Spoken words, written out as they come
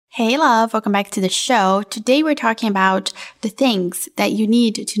Hey love, welcome back to the show. Today we're talking about the things that you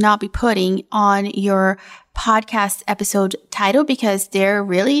need to not be putting on your podcast episode title because they're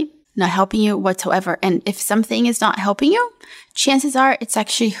really not helping you whatsoever. And if something is not helping you, chances are it's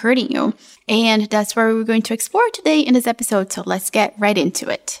actually hurting you. And that's what we're going to explore today in this episode. So let's get right into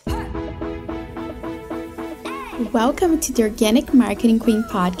it. Welcome to the Organic Marketing Queen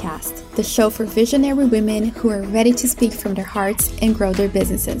podcast, the show for visionary women who are ready to speak from their hearts and grow their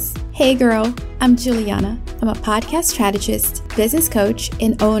businesses. Hey girl, I'm Juliana. I'm a podcast strategist, business coach,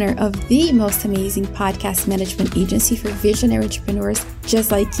 and owner of the most amazing podcast management agency for visionary entrepreneurs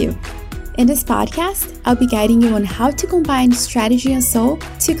just like you. In this podcast, I'll be guiding you on how to combine strategy and soul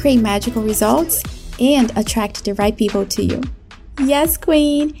to create magical results and attract the right people to you. Yes,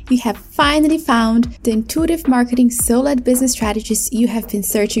 Queen, you have finally found the intuitive marketing soul-led business strategies you have been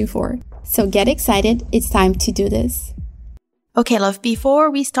searching for. So get excited, it's time to do this. Okay, love,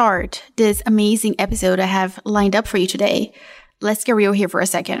 before we start this amazing episode I have lined up for you today, let's get real here for a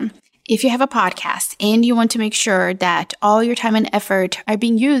second. If you have a podcast and you want to make sure that all your time and effort are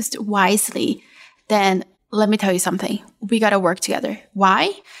being used wisely, then let me tell you something. We got to work together.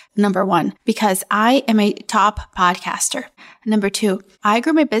 Why? Number one, because I am a top podcaster. Number two, I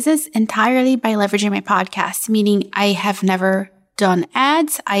grew my business entirely by leveraging my podcast, meaning I have never done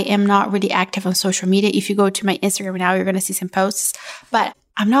ads. I am not really active on social media. If you go to my Instagram now, you're going to see some posts, but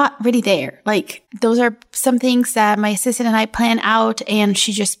I'm not really there. Like, those are some things that my assistant and I plan out and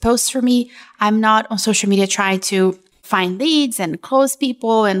she just posts for me. I'm not on social media trying to find leads and close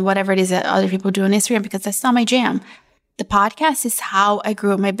people and whatever it is that other people do on Instagram because that's not my jam. The podcast is how I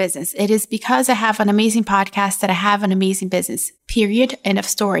grew my business. It is because I have an amazing podcast that I have an amazing business. Period. End of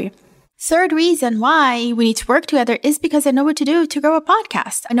story. Third reason why we need to work together is because I know what to do to grow a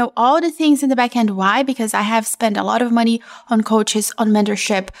podcast. I know all the things in the back end. Why? Because I have spent a lot of money on coaches, on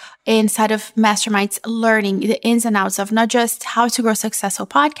mentorship, inside of masterminds, learning the ins and outs of not just how to grow successful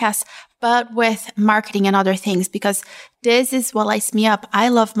podcasts, but with marketing and other things, because this is what lights me up. I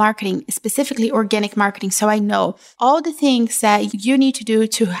love marketing, specifically organic marketing. So I know all the things that you need to do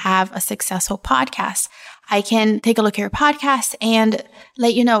to have a successful podcast. I can take a look at your podcast and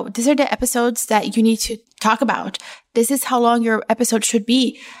let you know, these are the episodes that you need to talk about. This is how long your episode should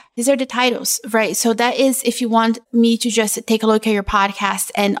be. These are the titles, right? So that is if you want me to just take a look at your podcast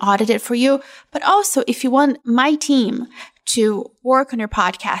and audit it for you. But also if you want my team to work on your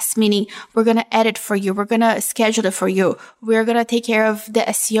podcast, meaning we're going to edit for you. We're going to schedule it for you. We're going to take care of the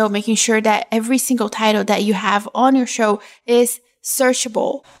SEO, making sure that every single title that you have on your show is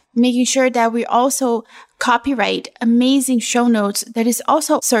searchable, making sure that we also copyright amazing show notes that is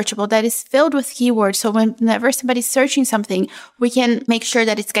also searchable, that is filled with keywords. So whenever somebody's searching something, we can make sure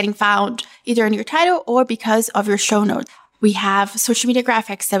that it's getting found either in your title or because of your show notes. We have social media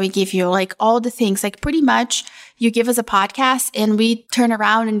graphics that we give you, like all the things, like pretty much you give us a podcast and we turn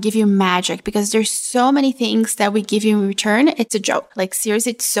around and give you magic because there's so many things that we give you in return. It's a joke. Like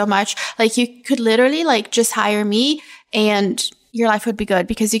seriously, it's so much. Like you could literally like just hire me and your life would be good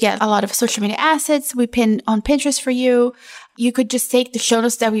because you get a lot of social media assets. We pin on Pinterest for you. You could just take the show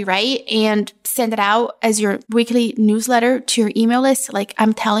notes that we write and send it out as your weekly newsletter to your email list. Like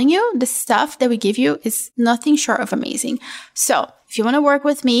I'm telling you, the stuff that we give you is nothing short of amazing. So if you want to work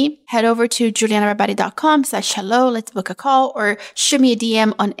with me, head over to julianarabati.com/hello. Let's book a call or shoot me a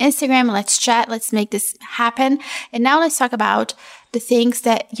DM on Instagram. Let's chat. Let's make this happen. And now let's talk about the things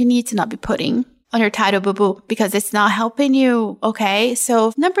that you need to not be putting on your title, boo-boo, because it's not helping you, okay?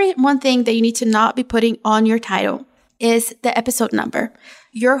 So number one thing that you need to not be putting on your title is the episode number.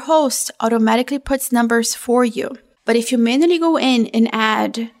 Your host automatically puts numbers for you. But if you manually go in and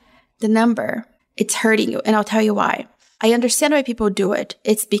add the number, it's hurting you. And I'll tell you why. I understand why people do it.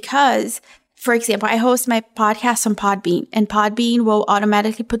 It's because, for example, I host my podcast on Podbean, and Podbean will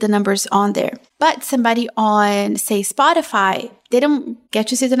automatically put the numbers on there. But somebody on, say, Spotify, they don't get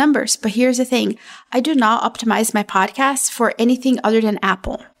to see the numbers. But here's the thing. I do not optimize my podcast for anything other than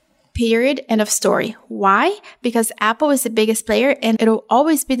Apple. Period. End of story. Why? Because Apple is the biggest player and it'll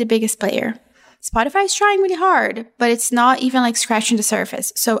always be the biggest player. Spotify is trying really hard, but it's not even like scratching the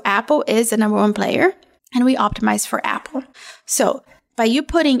surface. So Apple is the number one player and we optimize for Apple. So by you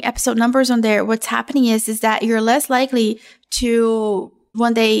putting episode numbers on there, what's happening is that you're less likely to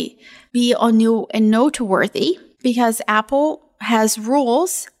one day be on new and noteworthy because Apple has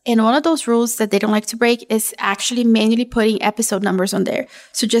rules, and one of those rules that they don't like to break is actually manually putting episode numbers on there.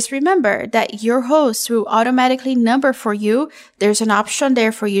 So just remember that your host will automatically number for you. There's an option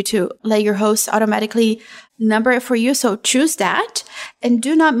there for you to let your host automatically number it for you. So choose that and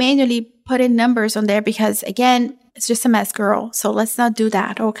do not manually put in numbers on there because, again, It's just a mess, girl. So let's not do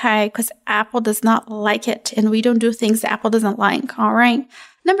that, okay? Because Apple does not like it, and we don't do things that Apple doesn't like, all right?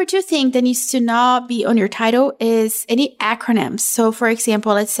 Number 2 thing that needs to not be on your title is any acronyms. So for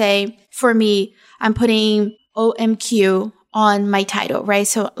example, let's say for me, I'm putting OMQ on my title, right?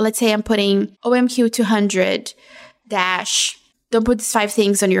 So let's say I'm putting OMQ 200 dash, don't put these 5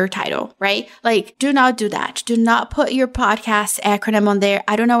 things on your title, right? Like, do not do that. Do not put your podcast acronym on there.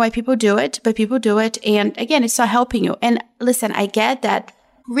 I don't know why people do it, but people do it. And again, it's not helping you. And listen, I get that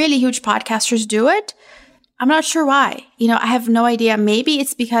really huge podcasters do it. I'm not sure why. I have no idea. Maybe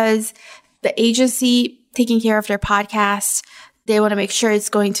it's because the agency taking care of their podcast, they want to make sure it's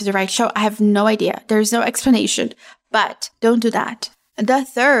going to the right show. I have no idea. There's no explanation, but don't do that. The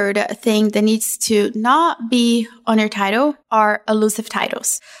third thing that needs to not be on your title are elusive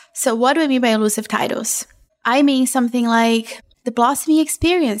titles. So what do I mean by elusive titles? I mean something like the blossoming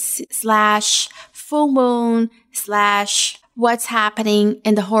experience / full moon / what's happening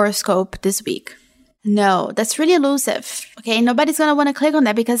in the horoscope this week. No, that's really elusive. Okay, nobody's going to want to click on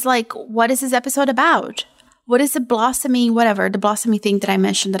that because what is this episode about? What is the blossoming thing that I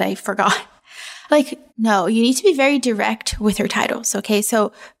mentioned that I forgot? No, you need to be very direct with your titles, okay?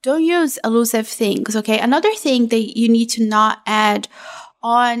 So don't use elusive things, okay? Another thing that you need to not add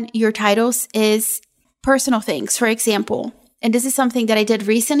on your titles is personal things. For example, and this is something that I did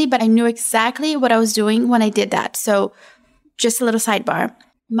recently, but I knew exactly what I was doing when I did that. So just a little sidebar.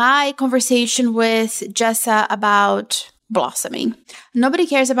 My conversation with Jessa about blossoming. Nobody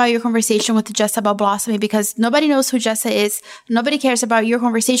cares about your conversation with Jessa about blossoming because nobody knows who Jessa is. Nobody cares about your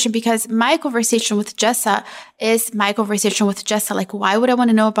conversation because my conversation with Jessa is my conversation with Jessa. Why would I want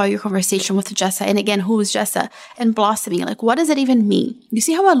to know about your conversation with Jessa? And again, who is Jessa? And blossoming, what does it even mean? You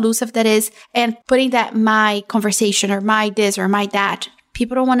see how elusive that is? And putting that my conversation or my this or my that.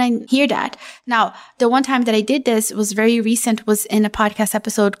 People don't want to hear that. Now, the one time that I did this was very recent, was in a podcast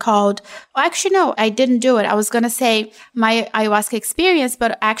episode called, no, I didn't do it. I was going to say my ayahuasca experience,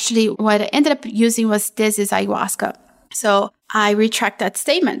 but actually what I ended up using was this is ayahuasca. So I retract that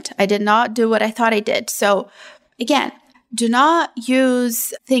statement. I did not do what I thought I did. So again, do not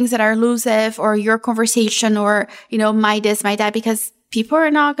use things that are elusive or your conversation or, my this, my that, because people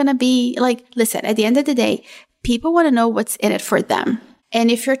are not going to be listen, at the end of the day, people want to know what's in it for them. And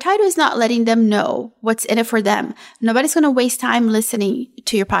if your title is not letting them know what's in it for them, nobody's going to waste time listening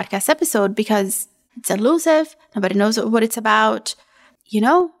to your podcast episode because it's elusive. Nobody knows what it's about,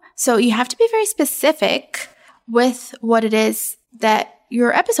 So you have to be very specific with what it is that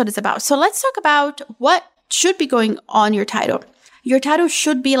your episode is about. So let's talk about what should be going on your title. Your title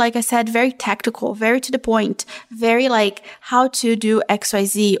should be, like I said, very tactical, very to the point, very how to do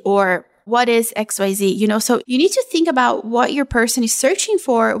XYZ or what is XYZ, So you need to think about what your person is searching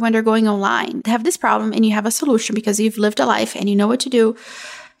for when they're going online. They have this problem and you have a solution because you've lived a life and you know what to do.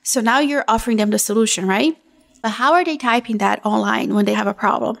 So now you're offering them the solution, right? But how are they typing that online when they have a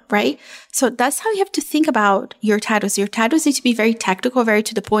problem, right? So that's how you have to think about your titles. Your titles need to be very tactical, very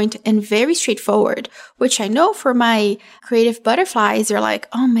to the point, and very straightforward, which I know for my creative butterflies, they're like,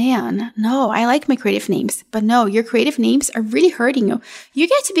 oh man, no, I like my creative names. But no, your creative names are really hurting you. You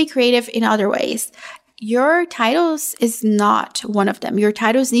get to be creative in other ways. Your titles is not one of them. Your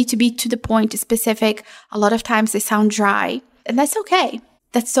titles need to be to the point, specific. A lot of times they sound dry, and that's okay.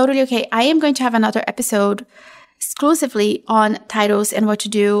 That's totally okay. I am going to have another episode exclusively on titles and what to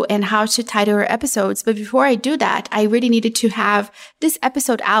do and how to title your episodes. But before I do that, I really needed to have this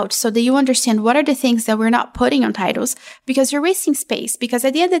episode out so that you understand what are the things that we're not putting on titles because you're wasting space. Because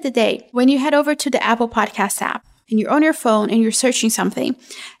at the end of the day, when you head over to the Apple Podcast app and you're on your phone and you're searching something,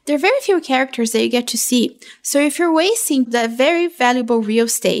 there are very few characters that you get to see. So if you're wasting the very valuable real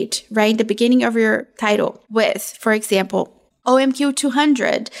estate, right, the beginning of your title with, for example, OMQ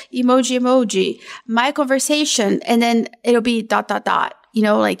 200, emoji, my conversation, and then it'll be ...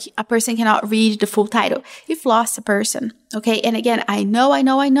 a person cannot read the full title. You've lost a person. Okay. And again, I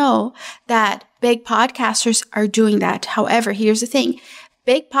know that big podcasters are doing that. However, here's the thing.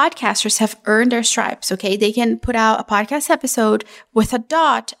 Big podcasters have earned their stripes, okay? They can put out a podcast episode with a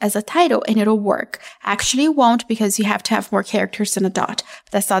dot as a title and it'll work. Actually, it won't because you have to have more characters than a dot.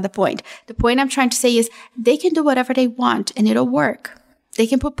 But that's not the point. The point I'm trying to say is they can do whatever they want and it'll work. They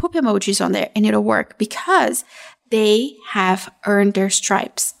can put poop emojis on there and it'll work because they have earned their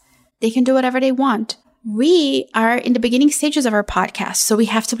stripes. They can do whatever they want. We are in the beginning stages of our podcast, so we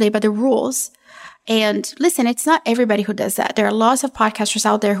have to play by the rules. And listen, it's not everybody who does that. There are lots of podcasters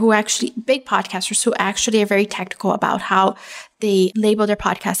out there who actually, big podcasters who actually are very technical about how they label their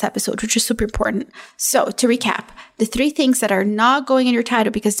podcast episode, which is super important. So to recap, the 3 things that are not going in your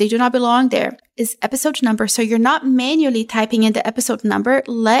title because they do not belong there is episode number. So you're not manually typing in the episode number.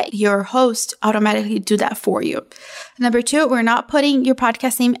 Let your host automatically do that for you. Number 2, we're not putting your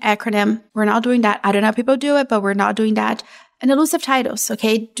podcast name acronym. We're not doing that. I don't know how people do it, but we're not doing that. And elusive titles,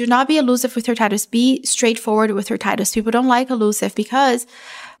 okay? Do not be elusive with your titles. Be straightforward with your titles. People don't like elusive because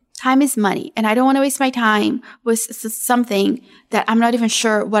time is money. And I don't want to waste my time with something that I'm not even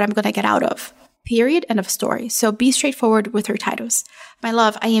sure what I'm going to get out of. Period. End of story. So be straightforward with your titles. My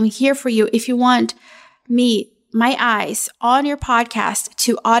love, I am here for you. If you want me, my eyes on your podcast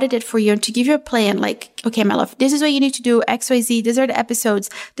to audit it for you and to give you a plan like, okay, my love, this is what you need to do, XYZ. These are the episodes.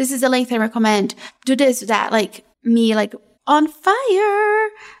 This is the length I recommend. Do this, that, like me, like on fire,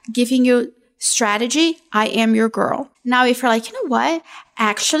 giving you strategy. I am your girl. Now, if you're like, you know what?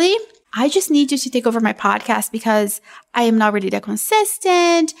 Actually, I just need you to take over my podcast because I am not really that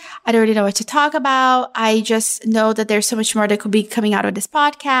consistent. I don't really know what to talk about. I just know that there's so much more that could be coming out of this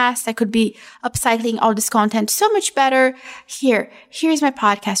podcast. I could be upcycling all this content so much better. Here's my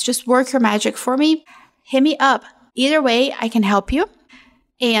podcast. Just work your magic for me. Hit me up. Either way, I can help you.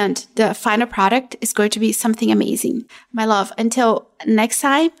 And the final product is going to be something amazing. My love, until next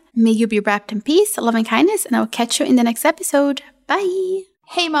time, may you be wrapped in peace, love, and kindness, and I will catch you in the next episode. Bye.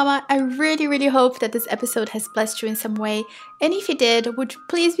 Hey mama, I really hope that this episode has blessed you in some way. And if you did, would you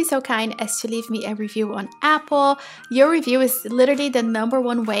please be so kind as to leave me a review on Apple? Your review is literally the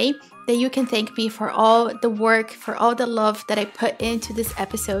 #1 way that you can thank me for all the work, for all the love that I put into these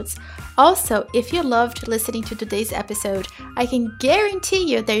episodes. Also, if you loved listening to today's episode, I can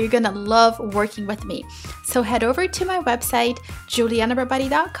guarantee you that you're gonna love working with me. So head over to my website,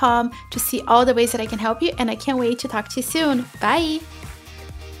 julianabarbati.com, to see all the ways that I can help you, and I can't wait to talk to you soon. Bye!